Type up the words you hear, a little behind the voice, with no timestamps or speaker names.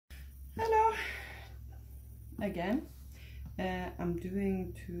again. I'm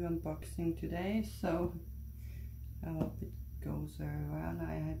doing 2 unboxing today, so I hope it goes very well.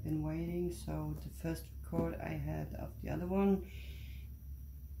 I have been waiting, so the first record I had of the other one,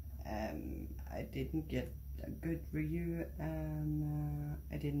 I didn't get a good review and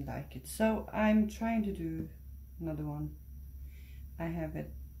I didn't like it, so I'm trying to do another one. I have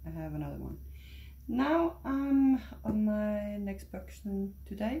another one. Now I'm on my next boxing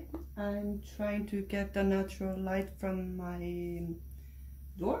today. I'm trying to get the natural light from my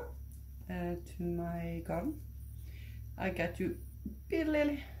door to my garden. I got to be a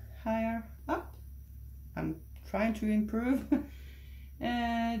little higher up. I'm trying to improve.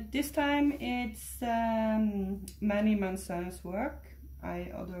 This time it's Manzano's work.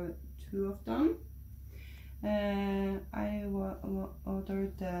 I ordered 2 of them. I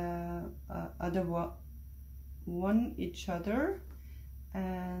ordered the other one each other,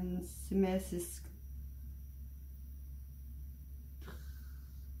 and Siamese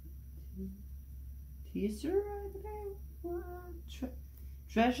Tease, I believe,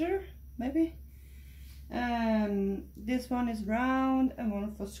 treasure maybe. This one is round and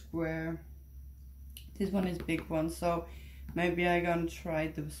one for square. This one is big one, so maybe I'm gonna try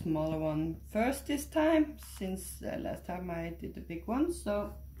the smaller one first this time, since last time I did the big one.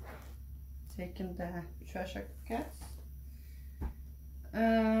 So taking the treasure cats.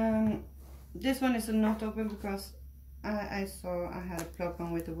 This one is not open because I saw I had a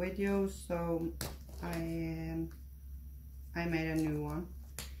problem with the video, so I made a new one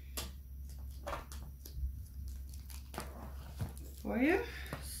for you.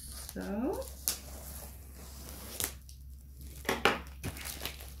 So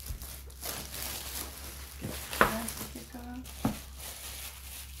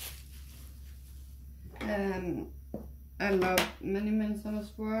I love many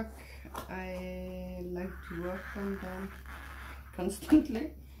Manzano's work. I like to work on them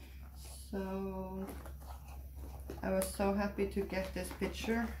constantly, so I was so happy to get this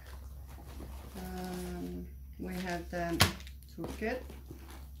picture. We had the toolkit.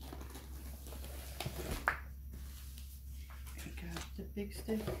 We got the big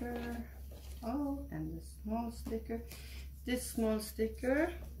sticker, and the small sticker. This small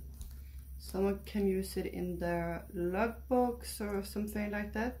sticker, someone can use it in their logbooks or something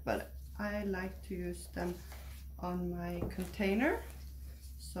like that, but I like to use them on my container.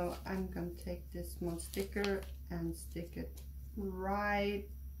 So I'm gonna take this small sticker and stick it right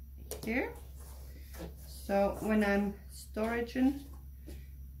here. So when I'm storaging,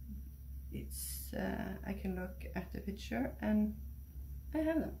 it's I can look at the picture and I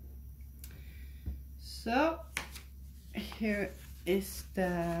have them. So here is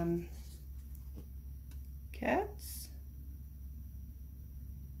the cats.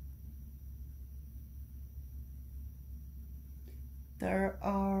 There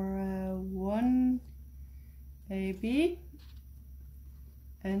are 1 AB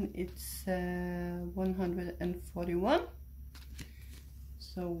and it's 141.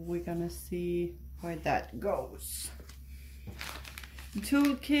 So we're gonna see where that goes. The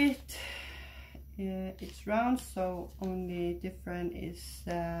toolkit, it's round, so only different is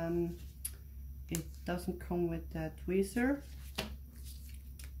it doesn't come with the tweezer.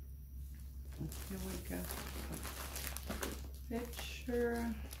 Here we go.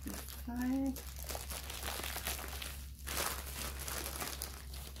 Picture this side.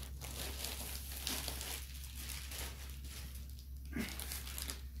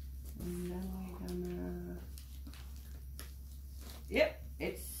 And then we're gonna, yep,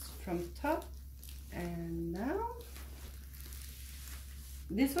 it's from top. And now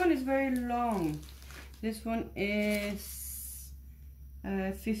this one is very long. This one is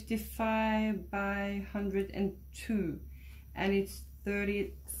 55 by 102, and it's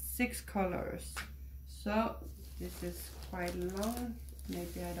 36 colors. So this is quite long.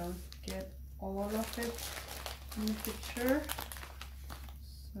 Maybe I don't get all of it in the picture.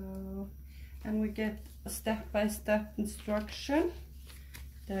 So, and we get a step-by-step instruction.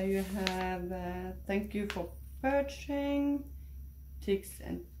 There you have thank you for purchasing, tricks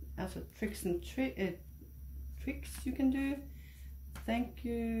and tricks you can do, thank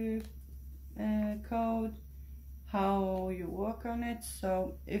you code, how you work on it.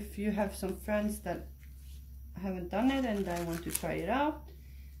 So if you have some friends that haven't done it and they want to try it out,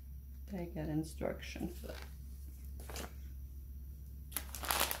 they get instruction for that.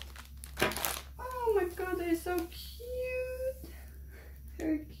 Oh my god, they're so cute,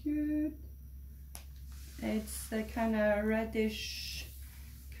 very cute. It's a kind of reddish,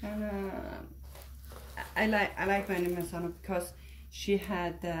 kind of. I like Mandie Manzano because she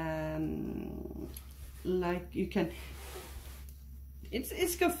had like you can,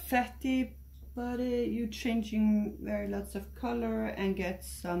 it's confetti, but you're changing very lots of color and get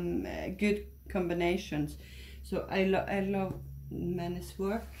some good combinations. So I love Mandie's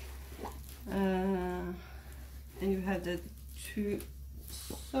work. And you have the two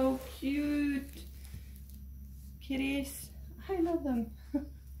so cute kitties. I love them.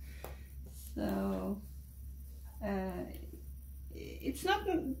 So it's not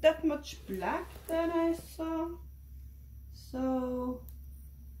that much black that I saw, so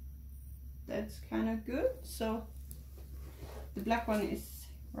that's kind of good. So the black one is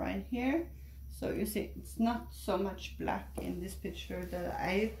right here, so you see it's not so much black in this picture that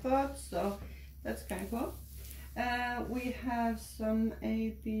I thought, so that's kind of cool. We have some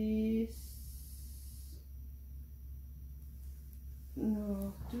ABs.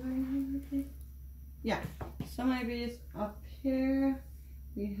 No, do I have it? Yeah, some ABs up here.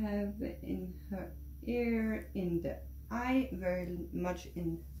 We have in her ear, in the eye, very much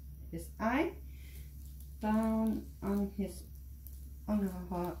in his eye, down on his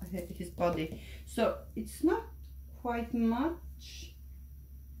body. So it's not quite much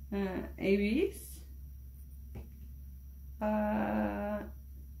ABs.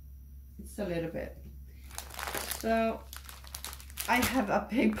 It's a little bit. So I have a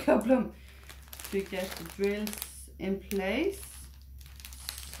big problem to get the drills in place.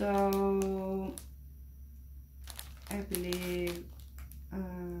 So I believe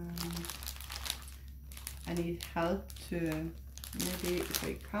I need help to, maybe if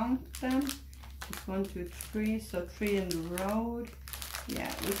I count them, it's 1, 2, 3, so 3 in the road.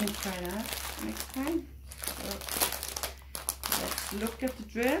 Yeah, we can try that next time. So let's look at the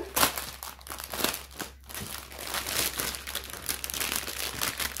drill.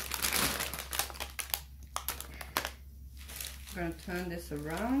 I'm going to turn this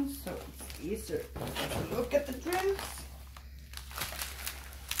around so it's easier to look at the drills.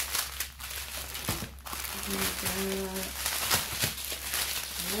 We got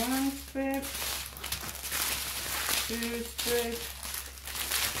 1 strip, 2 strips,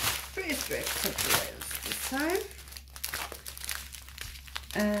 3 strips of drills this time.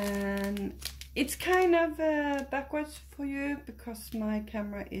 And it's kind of backwards for you because my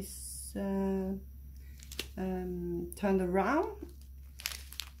camera is turned around,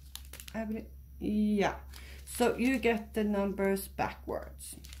 I believe. Yeah, so you get the numbers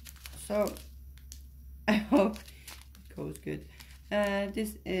backwards, so I hope it goes good.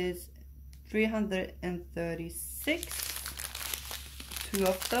 This is 336, 2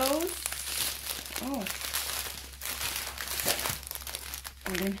 of those. Oh,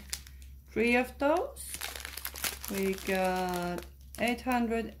 and then 3 of those. We got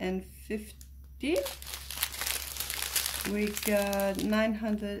 850. We got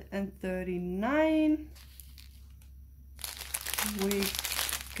 939. We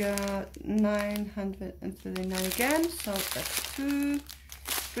got 939 again, so that's 2,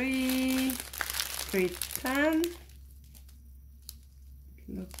 3, 310.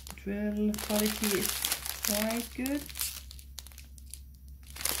 Look, drill quality is quite good.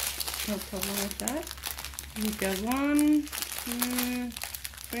 No problem with that. We got 1, 2,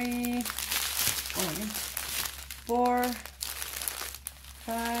 3, 4,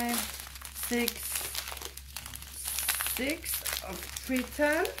 5, 6, 6 of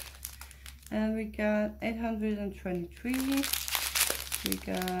 310, and we got 823. We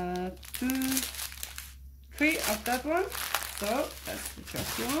got 2, 3 of that one, so that's the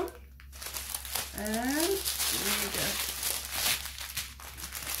just one, and we got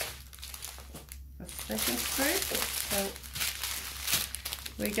a second strip. So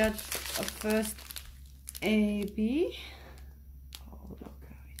we got a first AB. Oh, look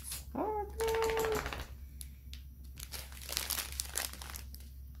how it sparkles.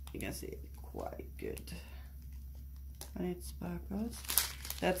 You can see it quite good when it sparkles.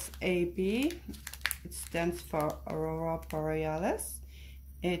 That's AB. It stands for Aurora Borealis.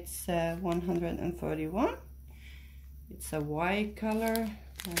 It's 131. It's a white color,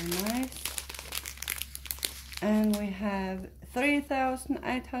 very nice. And we have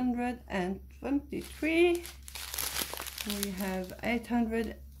 3,823. We have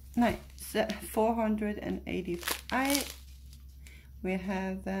 485. We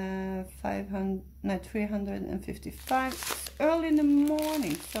have 355. It's early in the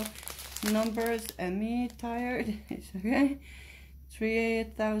morning, so numbers and me tired. It's okay.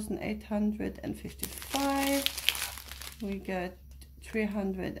 3,855. We got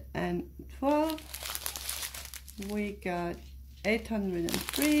 312. We got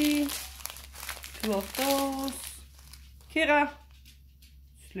 803. 2 of those. Kira,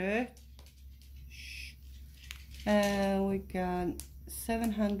 slutt. Shh. We got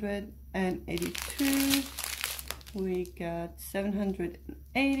 782. We got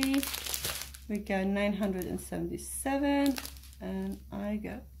 780. We got 977. And I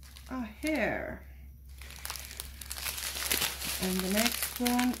got a hair. And the next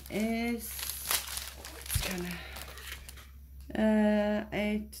one is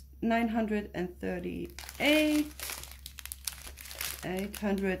 938,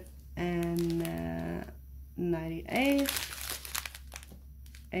 898,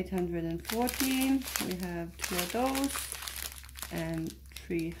 814. We have 2 of those, and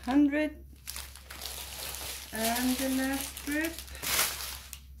 300. And the last strip,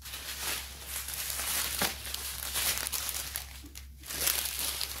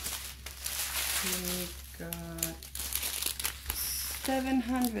 we got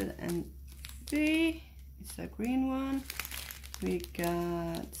 703. It's a green one. We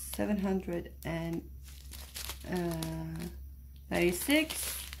got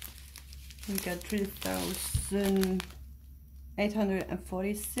 796. We got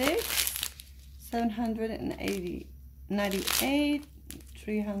 3,846. 780, 98,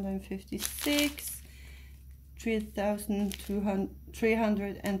 356,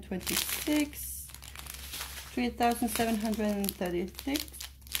 3,326, 3,736,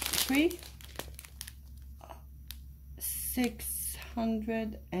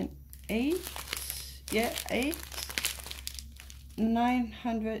 608, yeah, 8,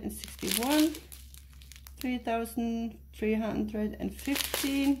 961,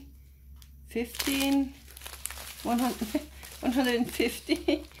 3,315, 15, 100,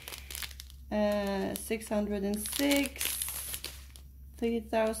 150, 606,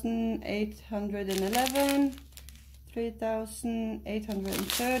 3,811,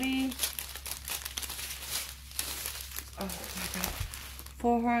 3,830, oh my god,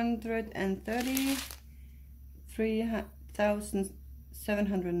 430,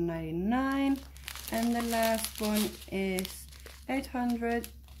 3,799, and the last one is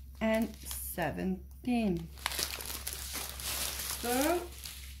 817. So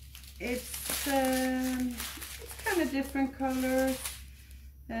it's kind of different colors.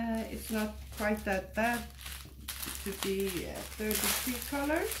 It's not quite that bad to be 33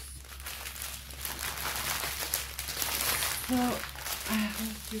 colors. So I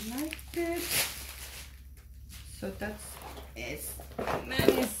hope you liked it. So that's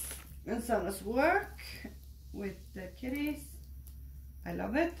Manzano's work with the kitties. I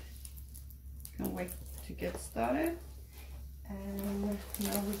love it. Can't wait to get started. And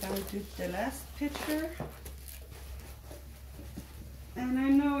now we're gonna do the last picture. And I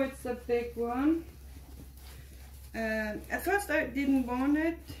know it's a big one. At first I didn't want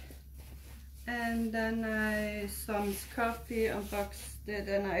it, and then I saw Miss Coffee, unboxed it,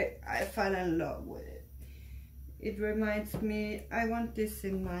 and I fell in love with it. It reminds me, I want this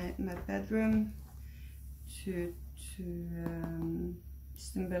in my bedroom to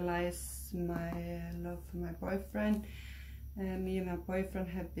symbolize my love for my boyfriend. Me and my boyfriend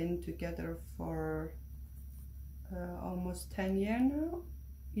have been together for almost 10 years now.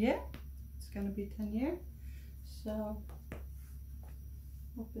 Yeah, it's gonna be 10 years. So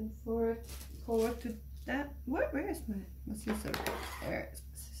looking forward to that. Where is my scissor? There is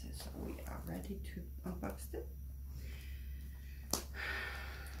my scissor. So we are ready to unbox it.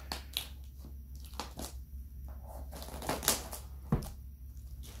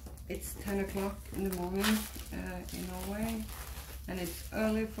 It's 10 o'clock in the morning in Norway, and it's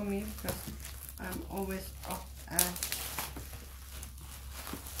early for me because I'm always up at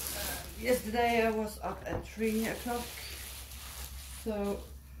yesterday I was up at 3 o'clock, so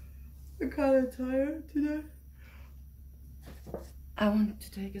I'm kind of tired today. I want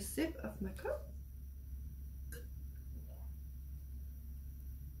to take a sip of my cup.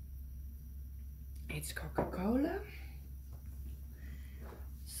 It's Coca-Cola.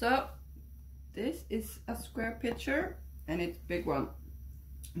 So this is a square picture, and it's a big one.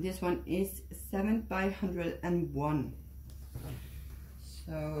 This one is 7 by 101.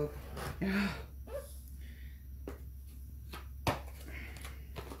 So yeah.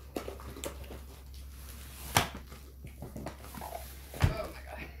 Oh my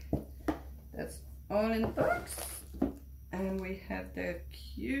god, that's all in the box. And we have the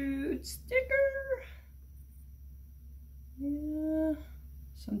cute sticker. Yeah,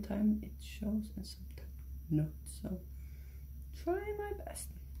 sometimes it shows and sometimes not, so try my best.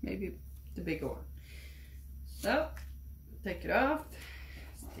 Maybe the bigger one. So take it off,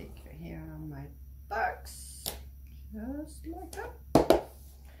 stick it here on my box, just like that.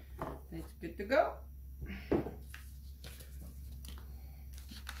 It's good to go.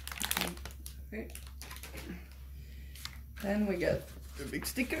 Okay. Then we get the big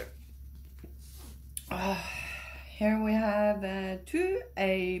sticker. Here we have 2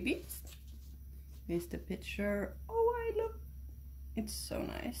 A-beads. Here's the picture. Oh, I love it's so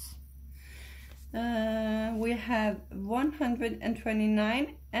nice. We have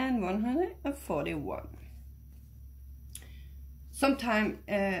 129 and 141. Sometimes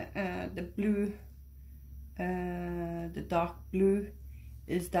the blue, the dark blue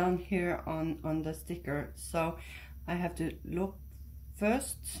is down here on the sticker, so I have to look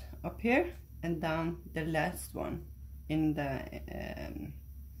first up here and down the last one in the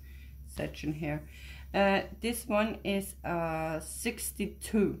section here. This one is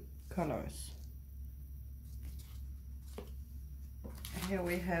 62 colors. Here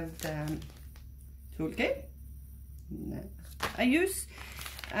we have the toolkit. I use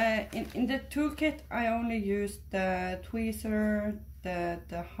in the toolkit I only use the tweezer,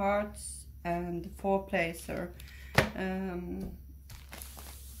 the hearts and the 4-placer.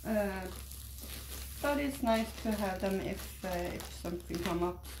 But it's nice to have them if something come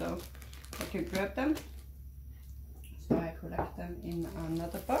up, so I can grab them. So I collect them in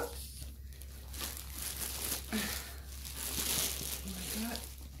another box. Oh my god,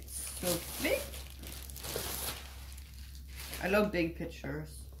 it's so big. I love big pictures.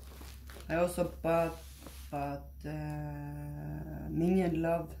 I also bought Minion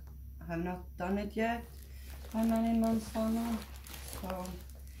Love. I have not done it yet. I'm in Manzano, so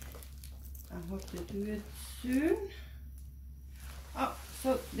I hope to do it soon. Oh,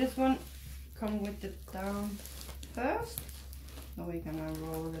 so this one come with it down first. So we're gonna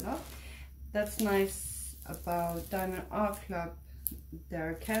roll it up. That's nice about Diamond Art Club.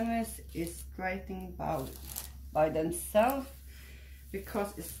 Their canvas is writing by themselves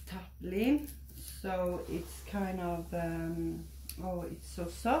because it's top lean, so it's kind of oh, it's so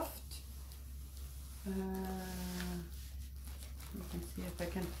soft. You can see if I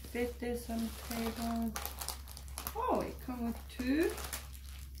can fit this on the table. Oh, it comes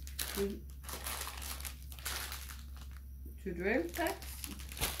with two drill tacks,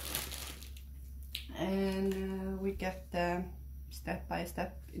 and we get the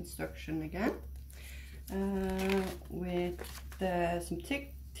step-by-step instruction again, with some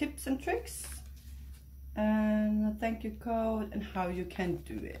tips and tricks and a thank you code and how you can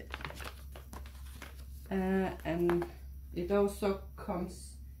do it. And it also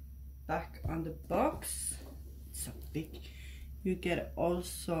comes back on the box. It's so big. You get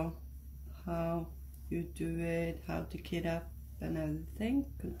also how you do it, how to kit up and everything,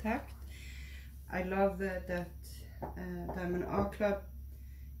 contact. I love that Diamond Art Club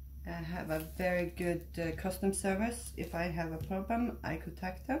have a very good custom service. If I have a problem, I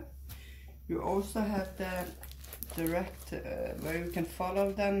contact them. You also have the direct where you can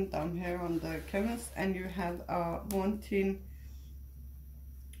follow them down here on the canvas, and you have a 1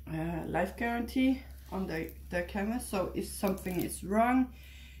 life guarantee on the canvas. So if something is wrong,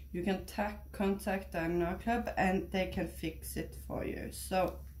 you can contact Diamond Art Club and they can fix it for you.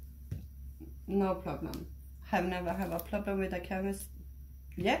 So no problem. Have never had a problem with the canvas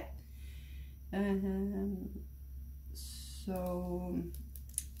yet. So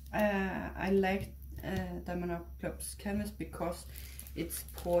I like Diamond Art Club's canvas because it's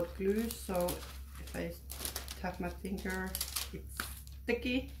poured glue, so if I tap my finger it's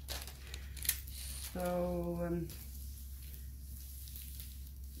sticky. So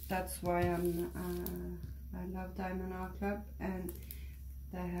that's why I love Diamond Art Club, and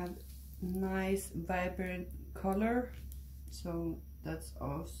they have nice vibrant color, so that's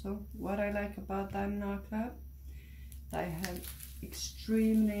also what I like about Diamond Art Club. They have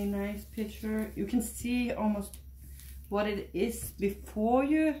extremely nice picture. You can see almost what it is before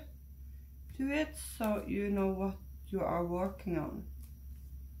you do it, so you know what you are working on.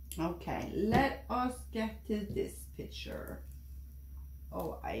 Okay, let us get to this picture.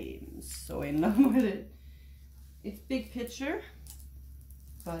 Oh, I'm so in love with it. It's big picture,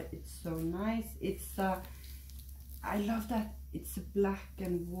 but it's so nice. It's I love that it's a black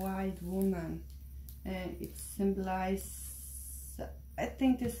and white woman. It symbolizes, I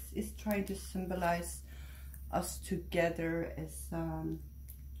think this is trying to symbolize us together as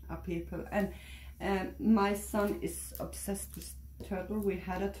a people. And my son is obsessed with turtle. We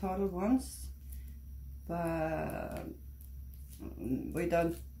had a turtle once, but we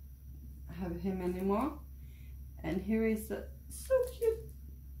don't have him anymore. And here is a so cute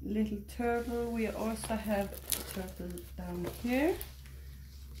little turtle. We also have a turtle down here,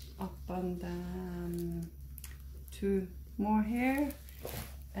 up on the two more here,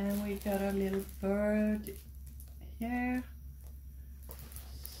 and we got a little bird here.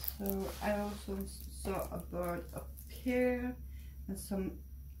 So I also saw a bird up here, and some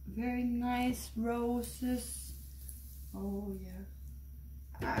very nice roses. Oh yeah,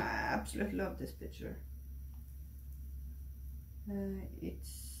 I absolutely love this picture.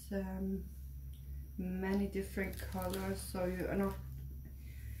 It's many different colors, so you are not,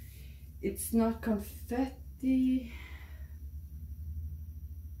 it's not confetti.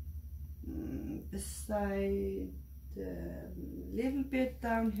 Beside the little bit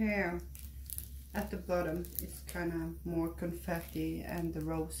down here at the bottom, it's kind of more confetti and the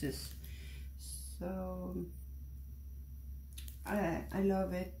roses. So I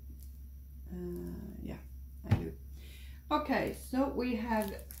love it. Yeah, I do. Okay, so we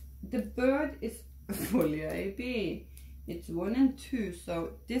have the bird is fully AB. It's 1 and 2,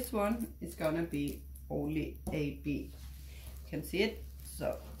 so this one is gonna be only AB. You can see it.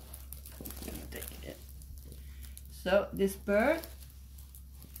 So I'm gonna take it. So this bird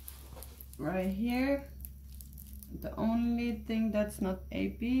right here, the only thing that's not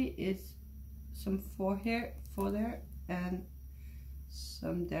AB is some 4 here, 4 there, and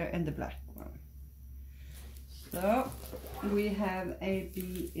some there, and the black one. So we have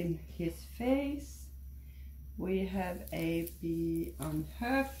AB in his face, we have AB on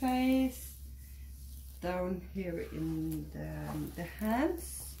her face, down here in the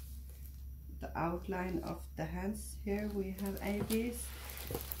hands, the outline of the hands here we have ABs,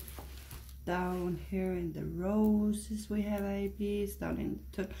 down here in the roses we have ABs, down in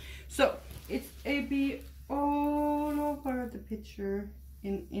the toe. So it's AB all over the picture,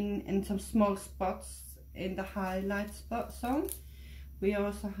 in some small spots in the highlight spot zone. We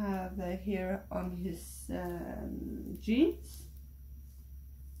also have here on his jeans,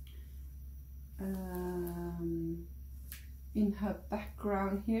 in her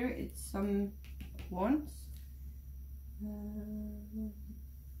background here it's some ones,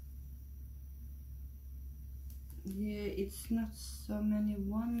 yeah, it's not so many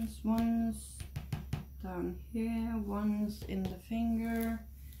ones down here, ones in the finger,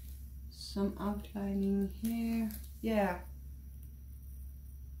 some outlining here, yeah,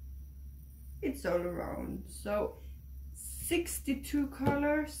 it's all around. So 62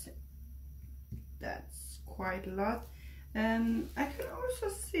 colors, that's quite a lot. I can also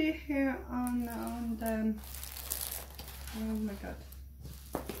see here on the, oh my god,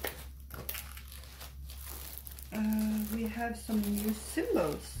 we have some new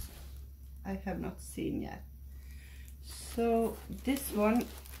symbols I have not seen yet. So this one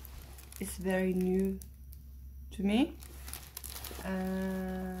is very new to me.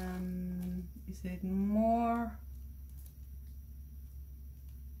 Is it more?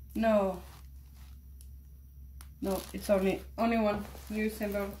 No, it's only one new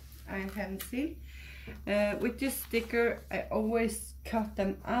symbol I haven't seen. With this sticker I always cut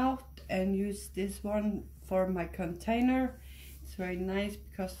them out and use this one for my container. It's very nice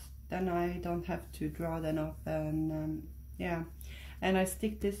because then I don't have to draw them up, and yeah, and I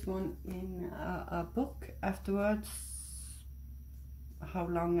stick this one in a book afterwards, how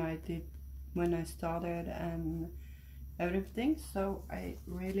long I did when I started and everything. So I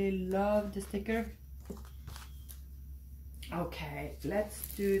really love the sticker. Okay, let's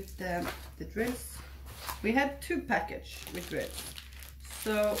do the drills. We have 2 packages with drills,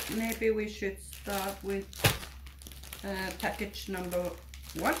 so maybe we should start with package number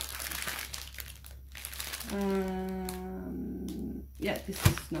 1. Yeah, this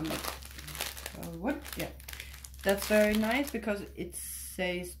is number 1. Yeah, that's very nice because it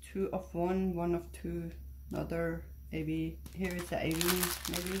says 2 of 1, 1 of 2, another AB. Here is the AB,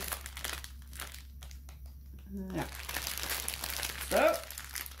 maybe. Yeah. So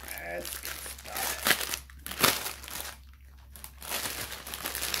let's start.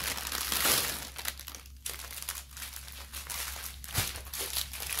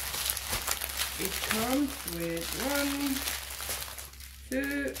 It comes with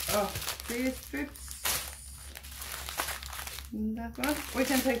 3 strips. That one. We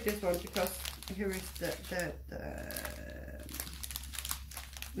can take this one because here is the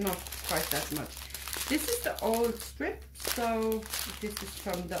not quite that much. This is the old strip, so this is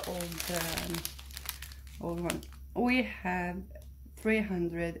from the old one. We have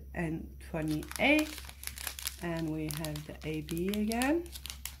 328, and we have the AB again.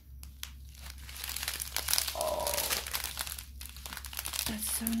 Oh,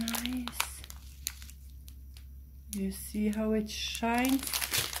 that's so nice. You see how it shines?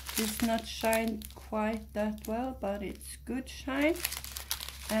 It's not shine quite that well, but it's good shine.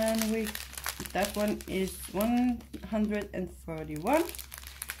 And that one is 131,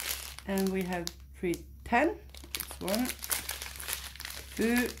 and we have 310. It's 1,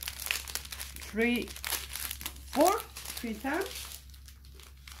 2, 3, 4. 3 times.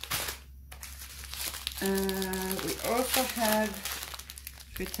 We also have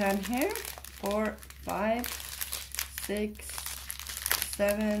 3 times here. 4, 5, 6,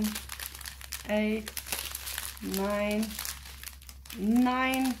 7, 8, 9,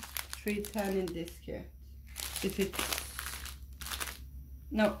 9 3 times in this skirt. If it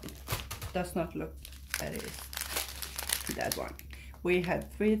no, it does not look that is that one. We have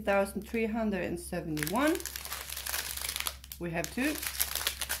 3,371. We have 2.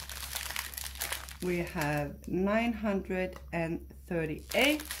 We have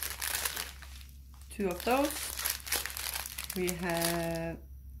 938. 2 of those. We have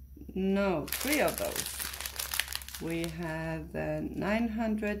 3 of those. We have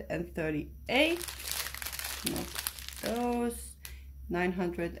 938. Not those.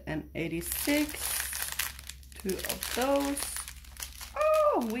 986. 2 of those.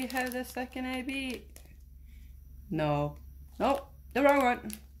 Oh, we have the second AB. No, the wrong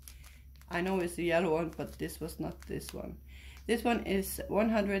one. I know it's the yellow one, but this was not this one. This one is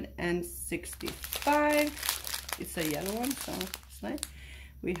 165. It's a yellow one, so it's nice.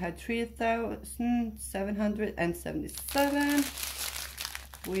 We had 3,777.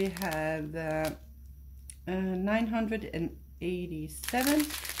 We have 987.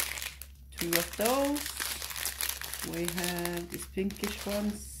 2 of those. We have this pinkish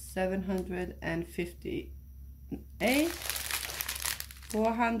one, 758.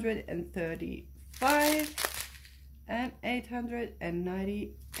 435 and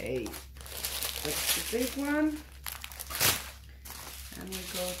 898. That's the big one. And we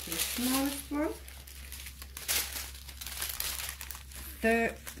go to the smallest one.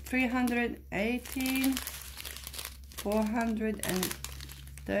 318,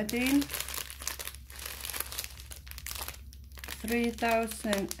 413,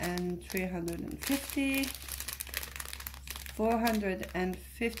 3,350,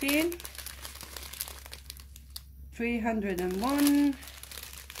 415, 301.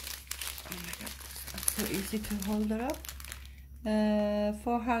 Oh my god, it's so easy to hold it up.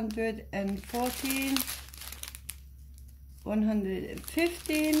 414,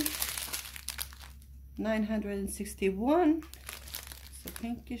 115, 961. It's a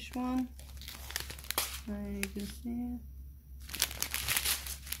pinkish one. You can see it.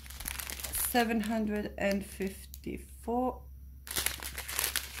 754,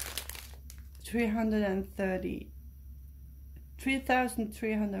 330,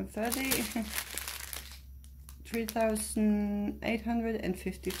 3,330,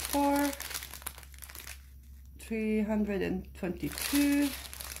 3,854, 322,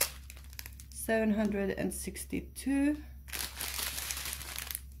 762,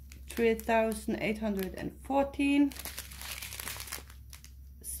 3,814,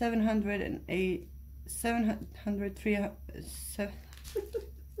 708,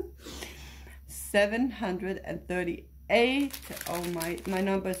 738. Oh, my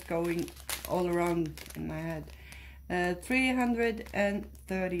numbers going all around in my head.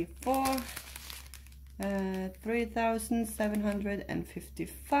 334,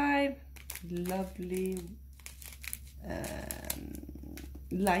 3,755. Lovely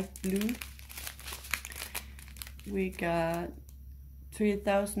light blue. We got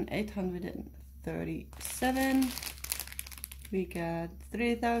 3,837. We got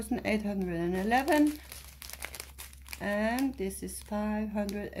 3,811. And this is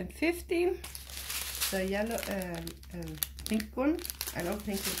 550. The yellow, pink one. I love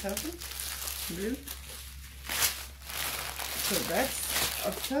pink and purple. Blue. So that's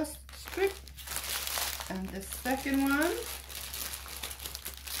a first strip. And the second one.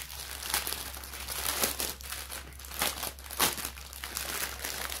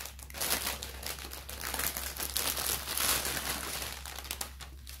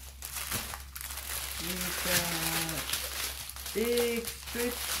 Big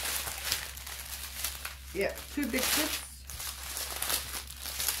strips. Yeah, 2 big strips.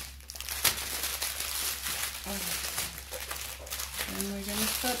 And we're gonna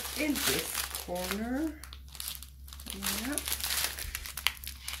start in this corner. Yeah.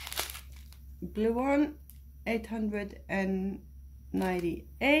 Blue one,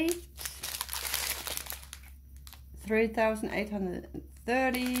 898.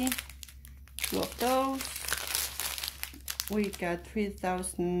 3,830. 2 of those. We got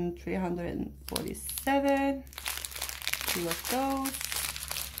 3,347. 2 of those.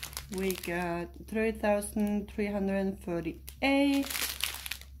 We got 3,338.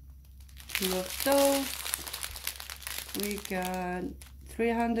 2 of those. We got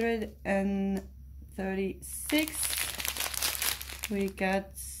 336. We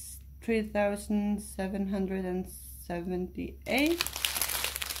got 3,776. 3,878.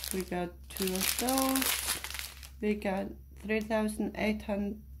 We got 2 of those. We got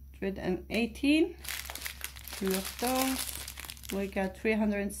 3,818. 2 of those. We got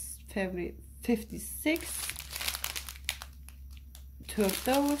 356. 2 of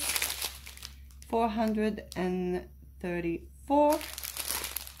those. 434.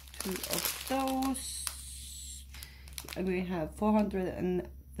 2 of those. And we have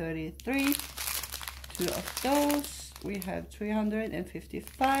 433. 2 of those. We have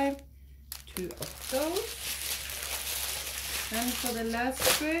 355. 2 of those. And for the last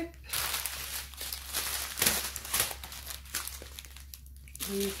strip,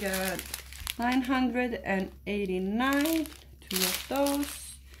 we got 989. 2 of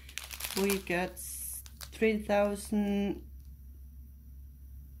those. We got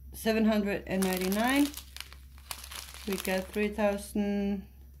 3,799. We got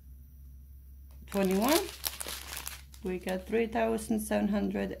 3,021. We got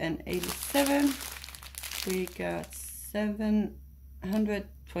 3,787. We got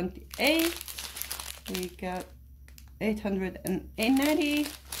 728. We got 890.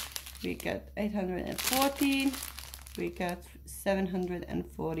 We got 814. We got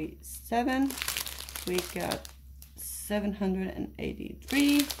 747. We got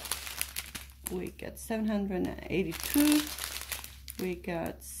 783. We got 782. We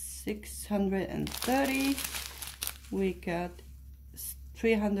got 630. We got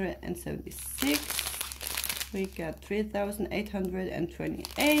 376. We got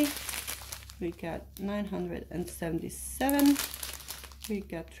 3,828. We got 977. We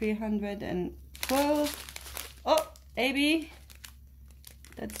got 312. Oh, AB,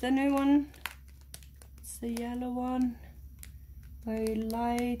 that's the new one. It's the yellow one, very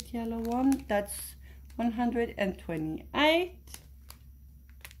light yellow one. That's 128.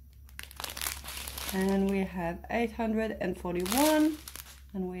 And we have 841.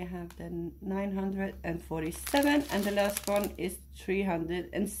 And we have then 947, and the last one is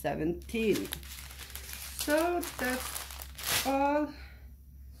 317. So that's all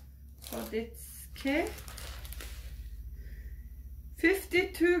for this kit.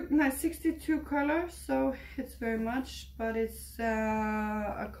 62 colors, so it's very much, but it's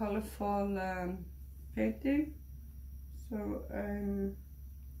a colorful painting. So I'm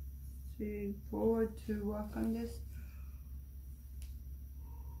looking forward to work on this.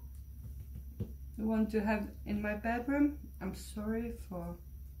 I want to have in my bedroom. I'm sorry for,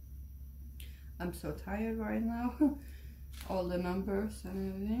 I'm so tired right now. All the numbers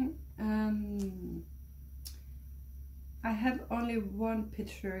and everything. I have only one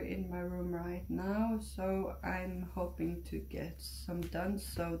picture in my room right now, so I'm hoping to get some done.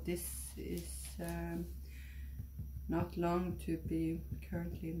 So this is not long to be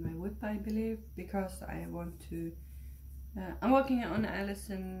currently in my whip, I believe, because I want to I'm working on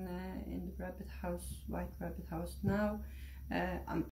Alison in the rabbit house, white rabbit house now. I'm